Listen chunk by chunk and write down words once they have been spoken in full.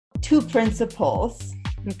two principles.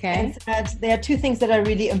 Okay. And said there are two things that are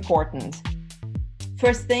really important.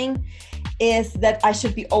 First thing is that I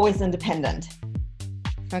should be always independent.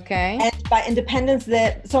 Okay. And by independence,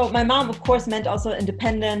 so my mom, of course, meant also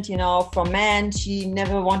independent, from men. She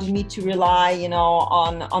never wanted me to rely,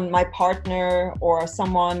 on my partner or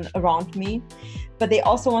someone around me. But they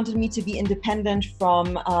also wanted me to be independent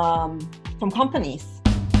from companies.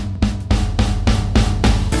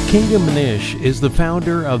 Kinga Mnich is the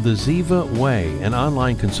founder of the Ziva Way, an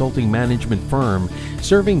online consulting management firm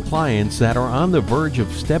serving clients that are on the verge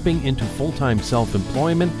of stepping into full-time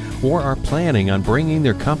self-employment or are planning on bringing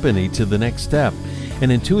their company to the next step.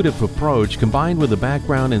 An intuitive approach combined with a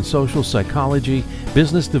background in social psychology,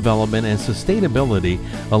 business development, and sustainability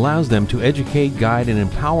allows them to educate, guide, and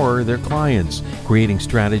empower their clients, creating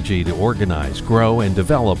strategy to organize, grow, and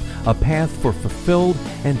develop a path for fulfilled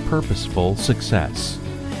and purposeful success.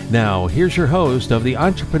 Now, here's your host of the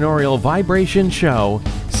Entrepreneurial Vibration Show,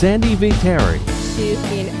 Sandy Viteri. She's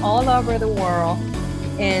been all over the world,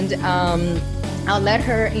 and I'll let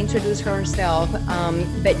her introduce herself,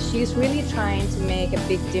 but she's really trying to make a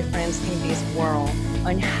big difference in this world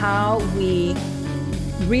on how we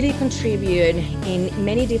really contribute in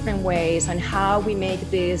many different ways, on how we make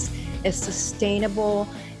this a sustainable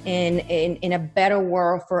and in a better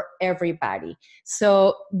world for everybody.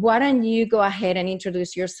 So why don't you go ahead and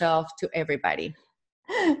introduce yourself to everybody?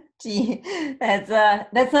 Gee, that's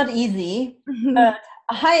not easy.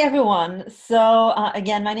 Hi, everyone. So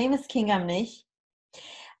again, my name is Kinga Mnich.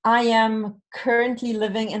 I am currently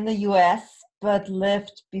living in the US, but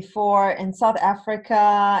lived before in South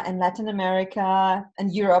Africa and Latin America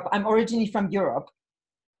and Europe. I'm originally from Europe.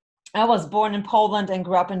 I was born in Poland and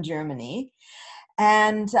grew up in Germany.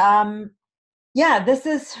 And this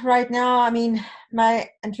is right now, my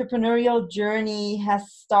entrepreneurial journey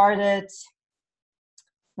has started,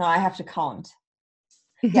 now I have to count.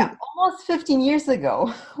 Yeah, almost 15 years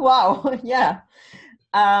ago. Wow, yeah.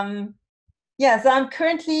 So I'm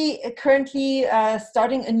currently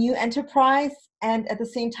starting a new enterprise and at the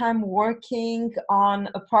same time working on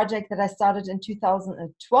a project that I started in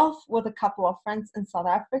 2012 with a couple of friends in South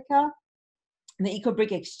Africa, the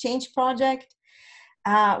Eco-Brick Exchange project.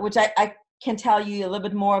 Which I can tell you a little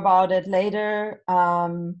bit more about it later.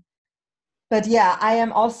 But yeah, I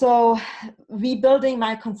am also rebuilding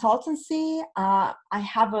my consultancy. I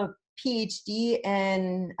have a PhD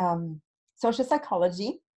in social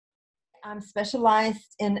psychology. I'm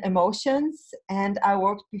specialized in emotions, and I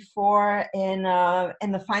worked before in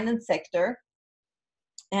the finance sector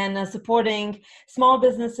and supporting small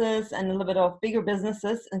businesses and a little bit of bigger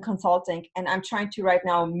businesses in consulting. And I'm trying to right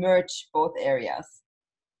now merge both areas.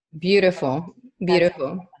 Beautiful.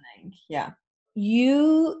 Yeah.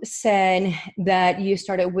 You said that you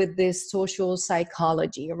started with this social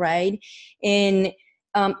psychology, right? And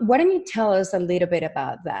why don't you tell us a little bit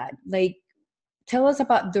about that? Like, tell us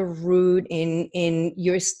about the root in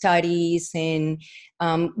your studies and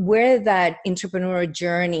where that entrepreneurial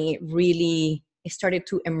journey really started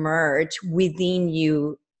to emerge within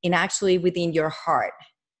you and actually within your heart.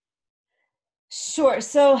 Sure.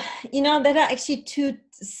 So, there are actually two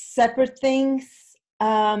separate things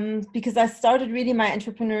because I started really my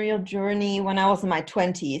entrepreneurial journey when I was in my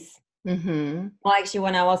 20s. Mm-hmm. Well, actually,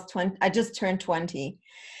 when I was 20, I just turned 20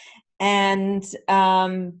 and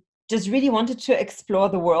just really wanted to explore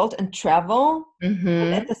the world and travel. Mm-hmm.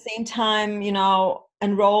 But at the same time,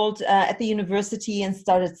 enrolled at the university and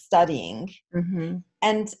started studying. Mm-hmm.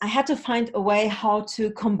 And I had to find a way how to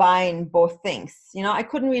combine both things. I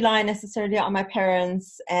couldn't rely necessarily on my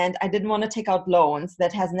parents, and I didn't want to take out loans.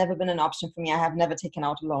 That has never been an option for me. I have never taken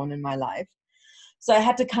out a loan in my life. So I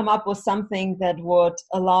had to come up with something that would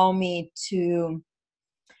allow me to,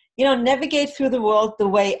 navigate through the world the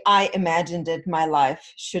way I imagined it my life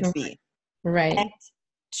should be. Right. And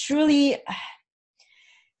truly,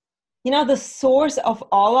 the source of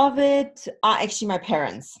all of it are actually my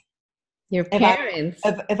parents. Your parents?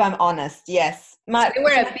 If I'm honest, yes. They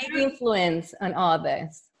were a big influence on all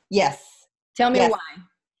this. Yes. Tell me why.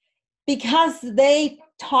 Because they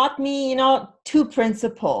taught me, two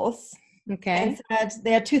principles. Okay. And said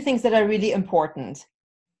there are two things that are really important.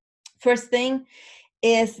 First thing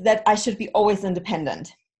is that I should be always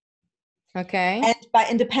independent. Okay. And by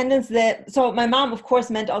independence, so my mom, of course,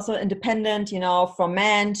 meant also independent, from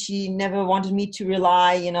men. She never wanted me to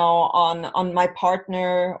rely, on my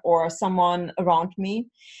partner or someone around me.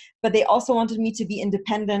 But they also wanted me to be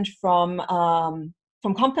independent from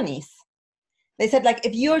companies. They said, like,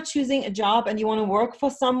 if you're choosing a job and you want to work for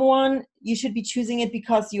someone, you should be choosing it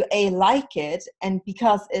because you like it and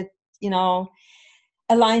because it,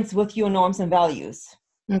 aligns with your norms and values.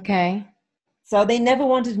 Okay. So they never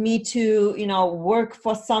wanted me to, work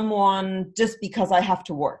for someone just because I have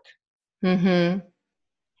to work. Mm-hmm.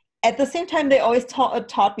 At the same time, they always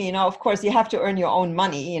taught me, of course, you have to earn your own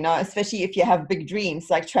money, especially if you have big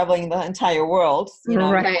dreams, like traveling the entire world,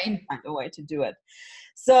 Right. you find a way to do it.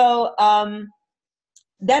 So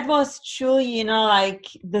that was truly, like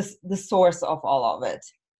the source of all of it.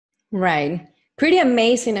 Right. Pretty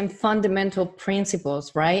amazing and fundamental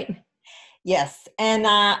principles, right? Yes. And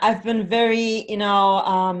I've been very,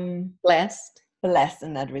 blessed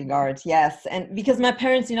in that regard. Yes. And because my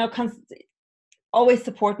parents, always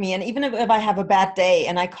support me. And even if I have a bad day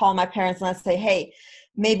and I call my parents and I say, hey,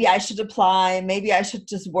 maybe I should apply, maybe I should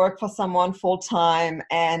just work for someone full time.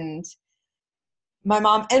 And my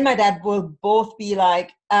mom and my dad will both be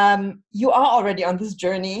like, you are already on this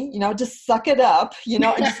journey, just suck it up, and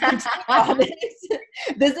just continue on it.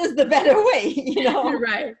 This is the better way,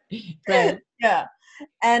 Right. Right. Yeah.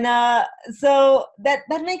 And so that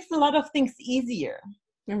makes a lot of things easier.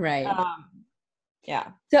 Right.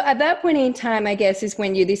 Yeah. So at that point in time, I guess, is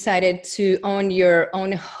when you decided to own your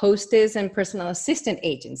own hostess and personal assistant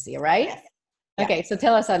agency, right? Yes. Okay. Yeah. So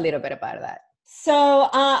tell us a little bit about that. So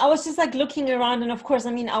I was just like looking around, and of course,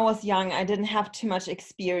 I was young. I didn't have too much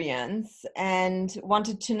experience and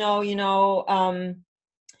wanted to know,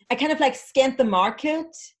 I kind of like scanned the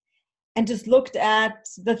market and just looked at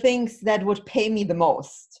the things that would pay me the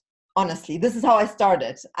most. Honestly, this is how I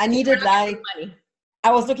started. I needed money.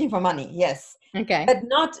 I was looking for money. Yes. Okay. But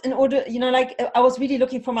not in order, I was really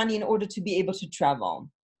looking for money in order to be able to travel.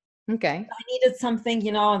 Okay. I needed something,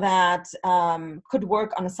 that could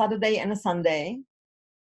work on a Saturday and a Sunday,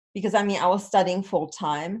 because I was studying full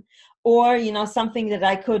time, or, something that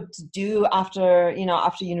I could do after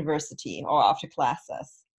university or after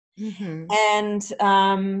classes. Mm-hmm.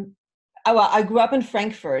 And I grew up in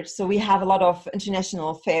Frankfurt, so we have a lot of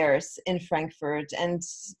international fairs in Frankfurt, and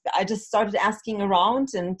I just started asking around,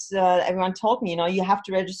 and everyone told me, you have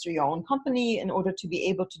to register your own company in order to be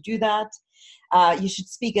able to do that. You should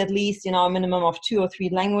speak at least, a minimum of 2 or 3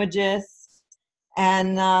 languages.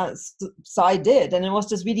 And so I did. And it was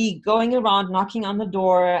just really going around, knocking on the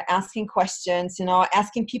door, asking questions,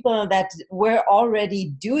 asking people that were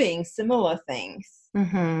already doing similar things.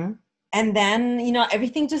 Mm-hmm. And then,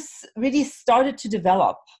 everything just really started to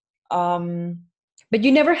develop. But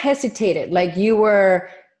you never hesitated. Like, you were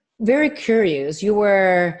very curious. You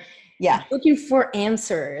were looking for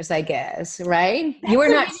answers, I guess, right? You were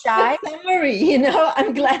not shy. Summary,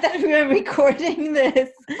 I'm glad that we are recording this.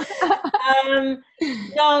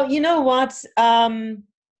 No, you know what?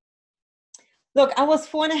 Look, I was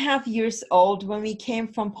 4.5 years old when we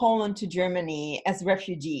came from Poland to Germany as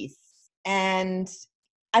refugees. And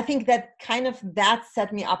I think that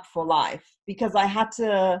set me up for life, because I had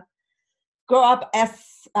to grow up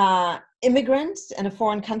as immigrant in a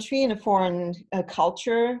foreign country, in a foreign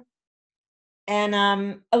culture. And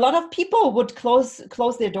a lot of people would close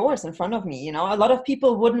their doors in front of me. A lot of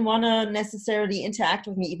people wouldn't want to necessarily interact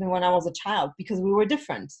with me even when I was a child, because we were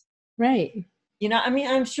different. Right.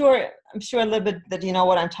 I'm sure a little bit that you know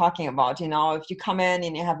what I'm talking about. If you come in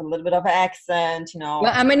and you have a little bit of an accent, Well,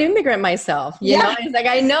 I'm an immigrant myself. You know, it's like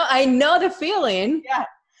I know the feeling. Yeah.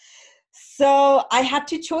 So I had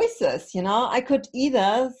 2 choices. I could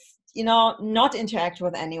either not interact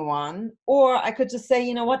with anyone, or I could just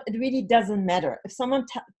say, what, it really doesn't matter. If someone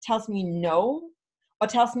tells me no, or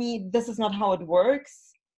tells me this is not how it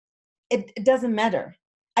works, it doesn't matter.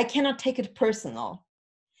 I cannot take it personal.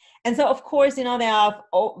 And so, of course,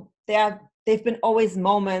 they've been always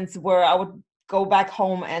moments where I would go back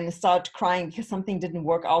home and start crying because something didn't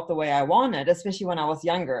work out the way I wanted, especially when I was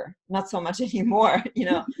younger. Not so much anymore,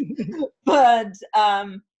 But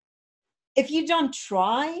if you don't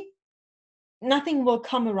try, nothing will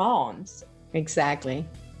come around. Exactly.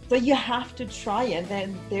 So you have to try it.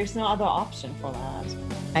 Then there's no other option for that.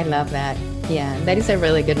 I love that. Yeah, that is a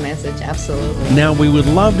really good message. Absolutely. Now, we would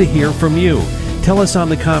love to hear from you. Tell us on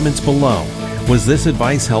the comments below. Was this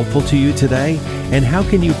advice helpful to you today? And how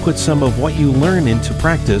can you put some of what you learn into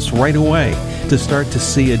practice right away to start to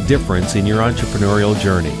see a difference in your entrepreneurial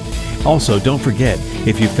journey? Also, don't forget,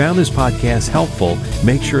 if you found this podcast helpful,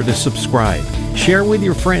 make sure to subscribe, share with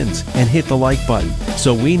your friends, and hit the like button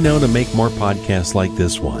so we know to make more podcasts like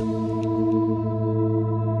this one.